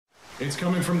It's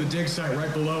coming from the dig site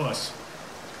right below us.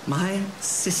 My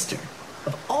sister.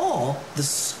 Of all the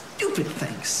stupid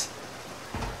things.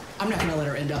 I'm not gonna let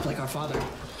her end up like our father.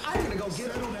 I'm gonna go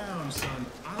get her. Settle down, son.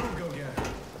 I'll go get her.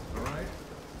 All right?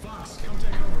 Fox, come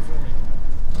take over for me.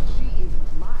 She is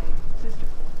my sister.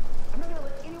 I'm not gonna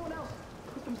let anyone else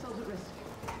put themselves at risk.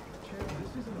 Chad, this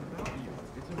isn't about you.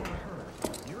 It's about her.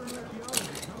 You're an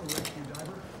archaeologist, not a rescue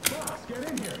diver. Fox, get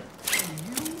in here.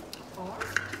 And you are?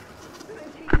 Did I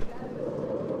take you that bit?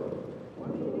 Why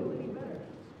would you do any better?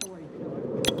 Storyteller.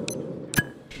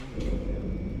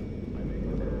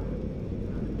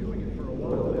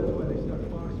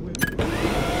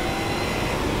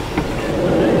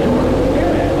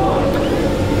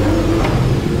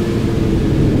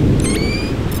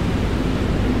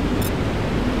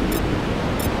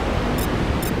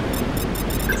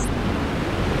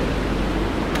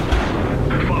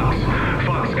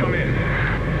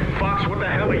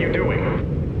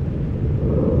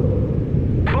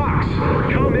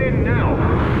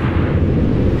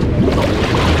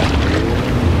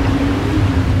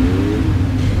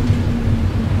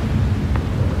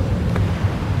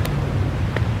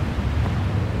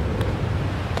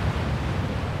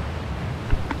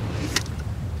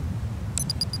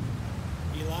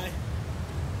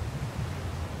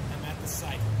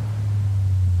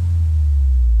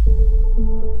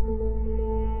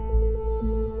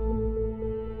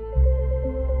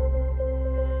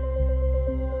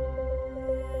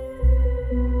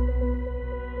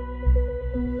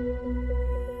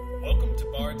 Welcome to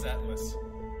Bards Atlas.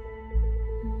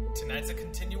 Tonight's a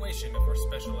continuation of our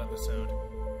special episode.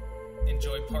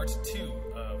 Enjoy part 2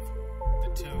 of The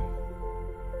Tomb.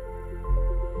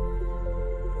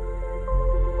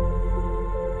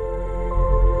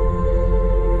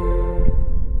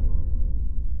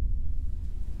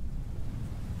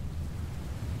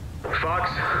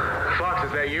 Fox,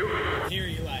 is that you? Here,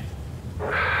 Eli.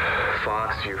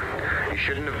 Fox, you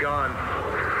shouldn't have gone.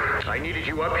 I needed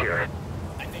you up here.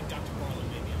 I think Dr. Barlow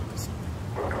may be onto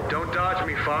something. Don't dodge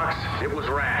me, Fox. It was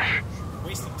rash.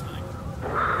 Wasting time.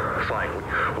 Fine,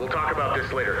 we'll talk about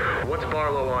this later. What's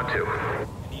Barlow onto? I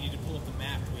need you to pull up the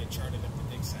map we had charted at the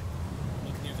dig site.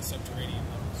 Look near the subterranean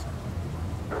levels.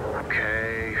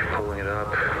 Okay, pulling it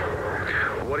up.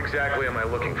 What exactly am I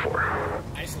looking for?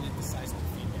 Isolate the seismic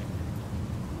feedback.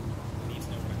 I need to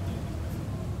know what I'm dealing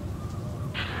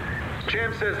with.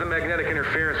 Jam says the magnetic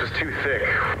interference was too thick.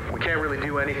 We can't really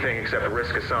do anything except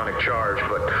risk a sonic charge,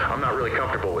 but I'm not really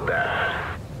comfortable with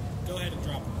that. Go ahead and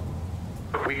drop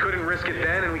it. We couldn't risk it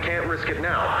then, and we can't risk it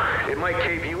now. It might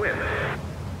cave you in.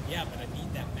 Yeah, but I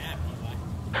need that map, Eli.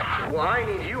 Well, I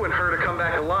need you and her to come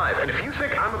back alive, and if you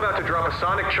think I'm about to drop a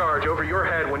sonic charge over your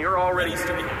head when you're already...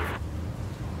 I'm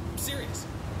serious.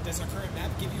 Does our current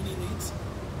map give you any leads?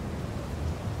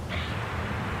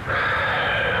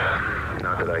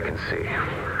 Not that I can see.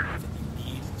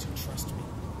 You need to trust me.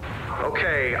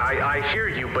 Okay, I hear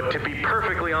you, but to be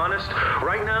perfectly honest,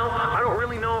 right now, I don't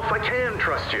really know if I can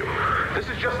trust you. This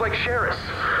is just like Sheriff.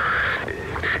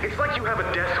 It's like you have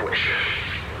a death wish.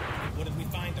 What did we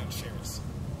find on Sheriff?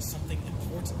 Something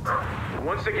important.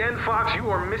 Once again, Fox, you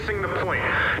are missing the point.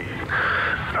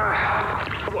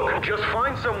 Look, just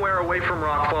find somewhere away from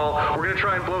Rockfall. We're gonna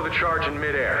try and blow the charge in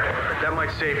midair. That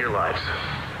might save your lives.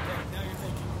 Okay, now you're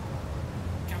thinking.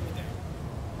 Count me down.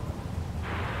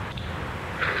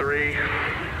 3,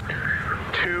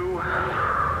 2,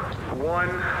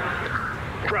 1,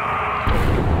 drop.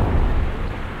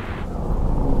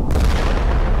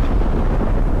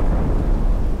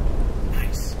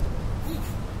 Nice.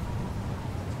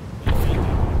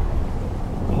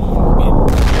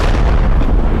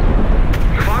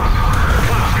 Fox,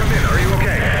 come in. Are you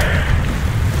okay?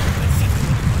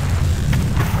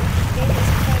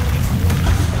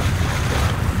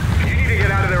 You need to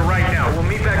get out of there right now. We'll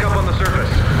meet back up on the surface.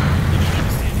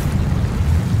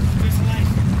 There's a light.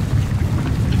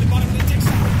 At the bottom of the dig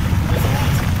site. There's a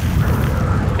light.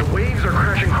 The waves are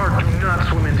crashing hard. Do not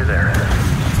swim into there.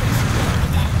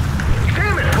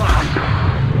 Damn it, Fox!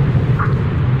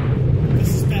 This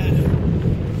is bad.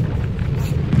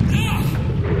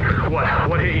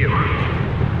 What hit you?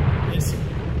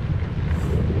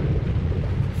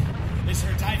 It's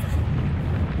her diver.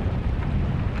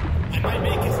 I might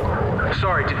make it.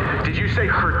 Sorry, did you say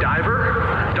her diver?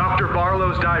 Dr.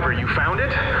 Barlow's diver. You found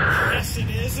it? Yes, it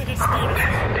is, and it's beautiful.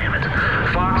 Damn it.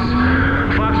 Fox,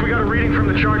 we got a reading from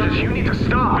the charges. You need to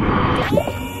stop.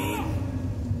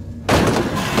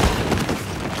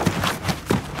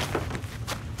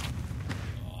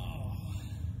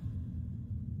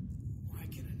 Why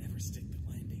can I never stick the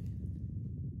landing?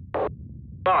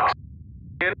 Fox.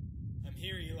 I'm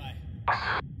here, Eli.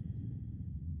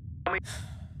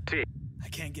 I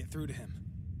can't get through to him.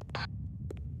 I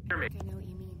know what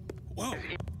you mean. Whoa!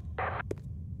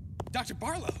 Dr.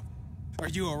 Barlow! Are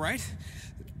you alright?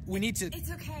 We need to...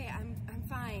 It's okay, I'm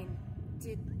fine.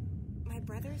 Did my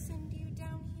brother send you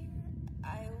down here?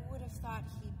 I would have thought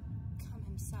he'd come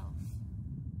himself.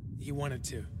 He wanted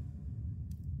to.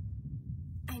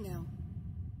 I know.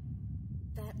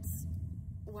 That's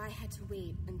why I had to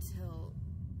wait until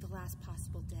the last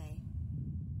possible day.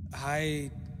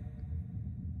 I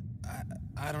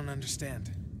don't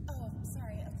understand. Oh,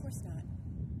 sorry, of course not.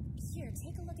 Here,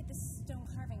 take a look at this stone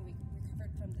carving we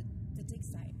recovered from the dig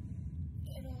site.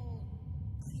 It'll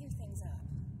clear things up.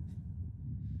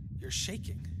 You're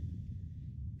shaking.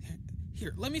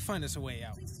 Here, let me find us a way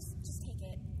out. Please just take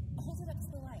it. Hold it up to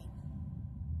the light.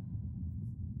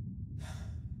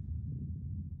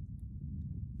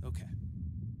 Okay.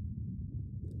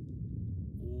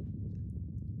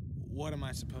 What am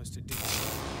I supposed to do?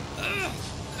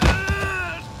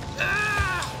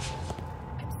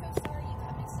 I'm so sorry you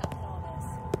got mixed up in all this.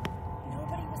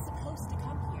 Nobody was supposed to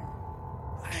come here.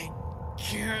 I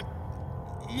can't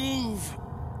move.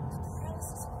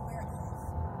 Paralysis will wear off.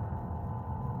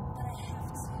 But I have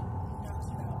to knock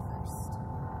you out first.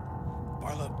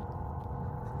 Barlow,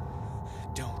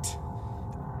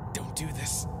 don't do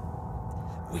this.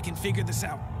 We can figure this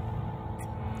out.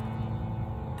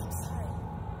 I'm sorry.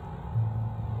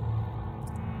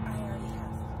 I already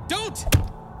have. Don't!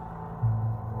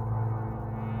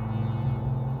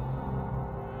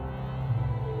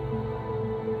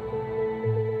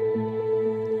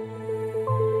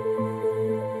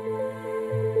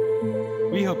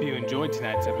 We hope you enjoyed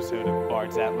tonight's episode of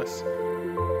Bards Atlas.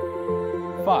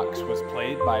 Fox was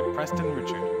played by Preston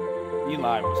Richard.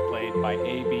 Eli was played by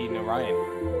A.B.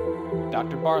 Narayan.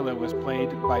 Dr. Barlow was played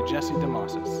by Jesse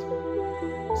DeMossis.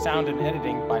 Sound and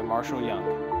editing by Marshall Young.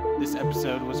 This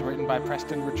episode was written by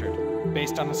Preston Richard,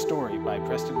 based on a story by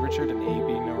Preston Richard and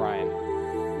A.B.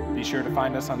 Narayan. Be sure to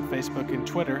find us on Facebook and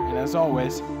Twitter, and as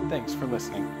always, thanks for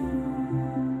listening.